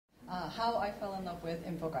how I fell in love with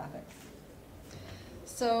infographics.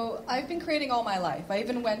 So I've been creating all my life. I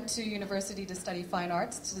even went to university to study fine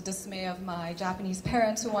arts to the dismay of my Japanese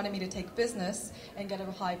parents who wanted me to take business and get a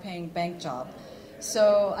high-paying bank job.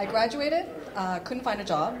 So I graduated, couldn't find a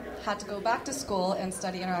job, had to go back to school and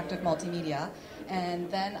study interactive multimedia,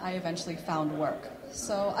 and then I eventually found work.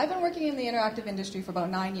 So I've been working in the interactive industry for about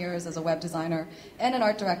 9 years as a web designer and an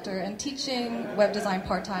art director and teaching web design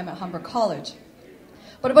part-time at Humber College.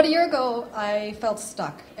 But about a year ago, I felt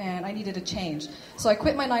stuck and I needed a change. So I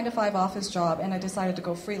quit my 9-to-5 office job and I decided to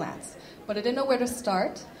go freelance. But I didn't know where to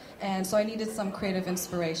start, and so I needed some creative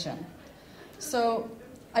inspiration. So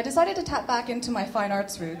I decided to tap back into my fine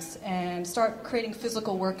arts roots and start creating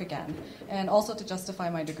physical work again, and also to justify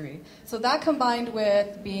my degree. So that combined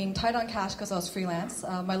with being tight on cash because I was freelance,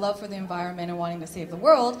 my love for the environment and wanting to save the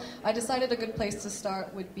world, I decided a good place to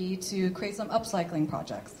start would be to create some upcycling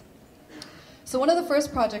projects. So one of the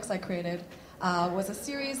first projects I created was a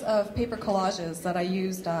series of paper collages that I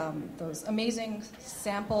used those amazing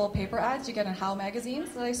sample paper ads you get in How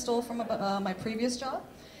magazines that I stole from my previous job.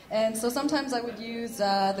 And so sometimes I would use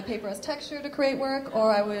the paper as texture to create work,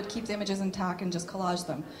 or I would keep the images intact and just collage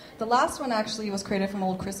them. The last one actually was created from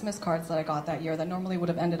old Christmas cards that I got that year that normally would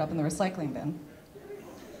have ended up in the recycling bin.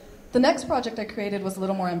 The next project I created was a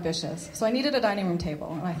little more ambitious. So I needed a dining room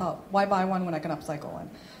table, and I thought, why buy one when I can upcycle one?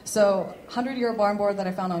 So 100-year barn board that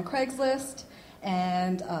I found on Craigslist,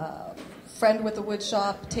 and a friend with a wood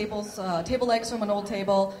shop, table legs from an old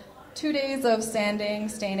table. 2 days of sanding,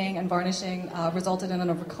 staining, and varnishing resulted in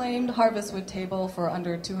a reclaimed harvest wood table for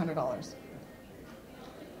under $200.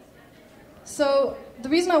 So the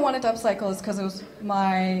reason I wanted to upcycle is because it was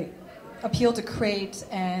my appeal to create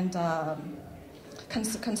and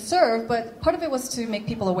conserve, but part of it was to make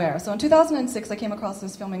people aware. So in 2006, I came across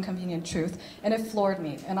this film, Inconvenient Truth, and it floored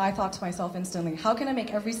me. And I thought to myself instantly, how can I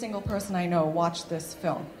make every single person I know watch this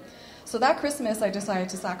film? So that Christmas, I decided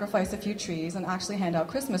to sacrifice a few trees and actually hand out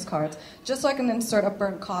Christmas cards, just so I can insert a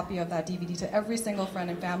burnt copy of that DVD to every single friend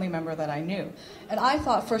and family member that I knew. And I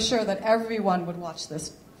thought for sure that everyone would watch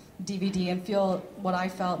this DVD and feel what I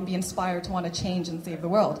felt and be inspired to want to change and save the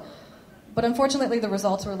world. But unfortunately, the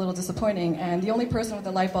results were a little disappointing, and the only person with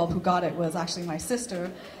a light bulb who got it was actually my sister,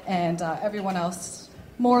 and everyone else,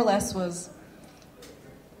 more or less, was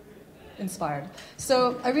inspired.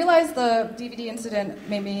 So I realized the DVD incident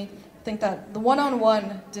made me think that the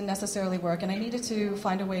one-on-one didn't necessarily work, and I needed to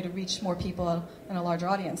find a way to reach more people in a larger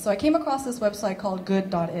audience. So I came across this website called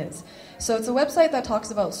good.is. So it's a website that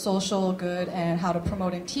talks about social good and how to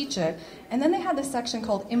promote and teach it, and then they had this section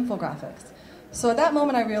called Infographics. So at that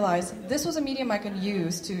moment I realized this was a medium I could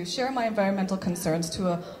use to share my environmental concerns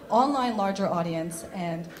to an online larger audience,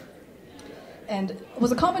 and it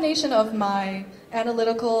was a combination of my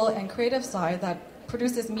analytical and creative side that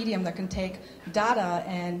produced this medium that can take data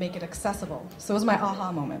and make it accessible. So it was my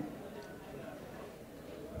aha moment.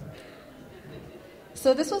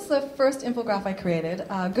 So this was the first infographic I created.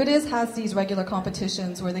 Goodiz has these regular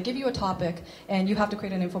competitions where they give you a topic and you have to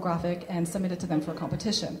create an infographic and submit it to them for a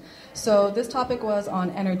competition. So this topic was on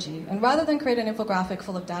energy. And rather than create an infographic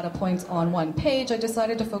full of data points on one page, I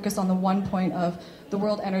decided to focus on the one point of the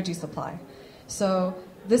world energy supply. So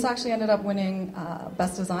this actually ended up winning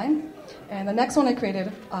Best Design. And the next one I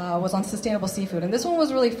created was on sustainable seafood. And this one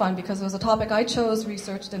was really fun because it was a topic I chose,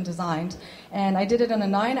 researched, and designed. And I did it in a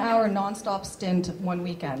 9-hour nonstop stint one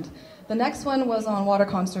weekend. The next one was on water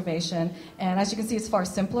conservation. And as you can see, it's far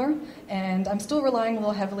simpler. And I'm still relying a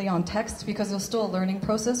little heavily on text because it was still a learning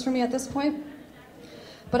process for me at this point.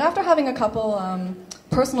 But after having a couple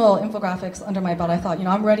personal infographics under my belt, I thought,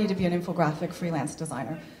 I'm ready to be an infographic freelance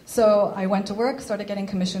designer. So I went to work, started getting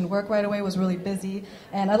commissioned work right away, was really busy.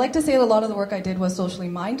 And I like to say that a lot of the work I did was socially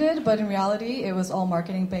minded, but in reality, it was all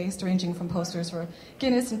marketing-based, ranging from posters for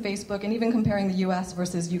Guinness and Facebook, and even comparing the US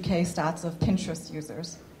versus UK stats of Pinterest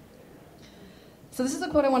users. So this is a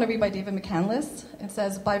quote I want to read by David McCandless. It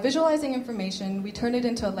says, "By visualizing information, we turn it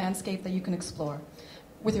into a landscape that you can explore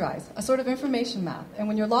with your eyes, a sort of information map. And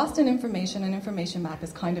when you're lost in information, an information map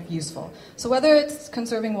is kind of useful. So whether it's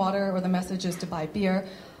conserving water or the message is to buy beer,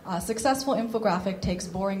 a successful infographic takes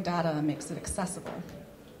boring data and makes it accessible."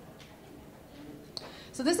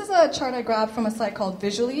 So this is a chart I grabbed from a site called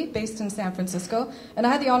Visually, based in San Francisco, and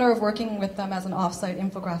I had the honor of working with them as an off-site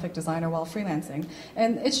infographic designer while freelancing.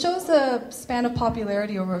 And it shows the span of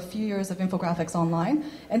popularity over a few years of infographics online,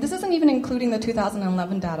 and this isn't even including the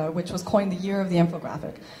 2011 data, which was coined the year of the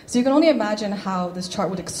infographic. So you can only imagine how this chart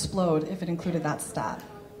would explode if it included that stat.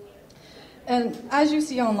 And as you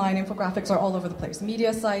see online, infographics are all over the place.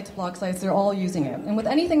 Media sites, blog sites, they're all using it. And with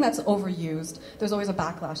anything that's overused, there's always a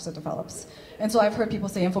backlash that develops. And so I've heard people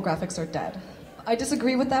say infographics are dead. I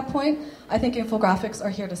disagree with that point. I think infographics are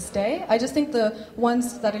here to stay. I just think the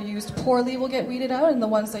ones that are used poorly will get weeded out, and the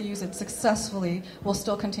ones that use it successfully will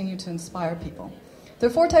still continue to inspire people. There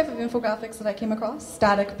are 4 types of infographics that I came across.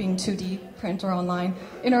 Static being 2D, print or online.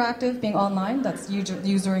 Interactive being online, that's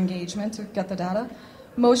user engagement to get the data.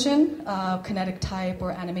 Motion, kinetic type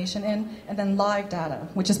or animation in. And then live data,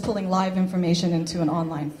 which is pulling live information into an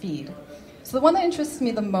online feed. So the one that interests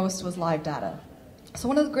me the most was live data. So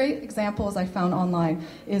one of the great examples I found online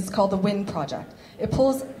is called the Wind Project. It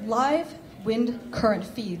pulls live wind current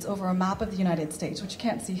feeds over a map of the United States, which you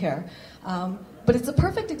can't see here. But it's a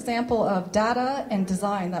perfect example of data and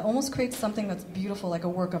design that almost creates something that's beautiful, like a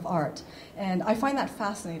work of art. And I find that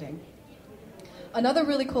fascinating. Another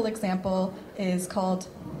really cool example is called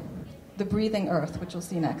the Breathing Earth, which you'll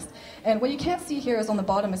see next. And what you can't see here is on the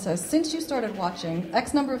bottom it says, since you started watching,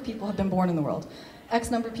 X number of people have been born in the world.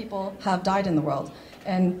 X number of people have died in the world.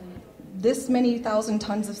 And this many thousand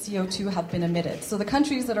tons of CO2 have been emitted. So the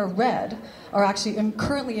countries that are red are actually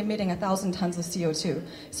currently emitting 1,000 tons of CO2.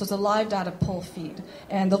 So it's a live data pull feed.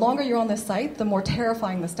 And the longer you're on this site, the more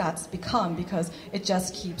terrifying the stats become because it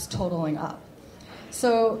just keeps totaling up.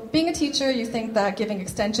 So being a teacher, you think that giving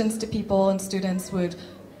extensions to people and students would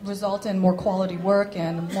result in more quality work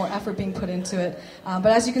and more effort being put into it. But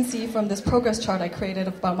as you can see from this progress chart I created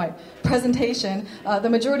about my presentation, the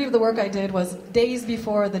majority of the work I did was days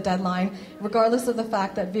before the deadline, regardless of the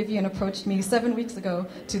fact that Vivian approached me 7 weeks ago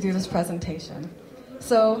to do this presentation.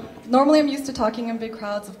 So normally I'm used to talking in big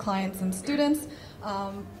crowds of clients and students,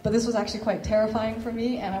 but this was actually quite terrifying for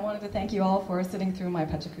me, and I wanted to thank you all for sitting through my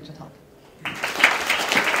Pecha Kucha talk.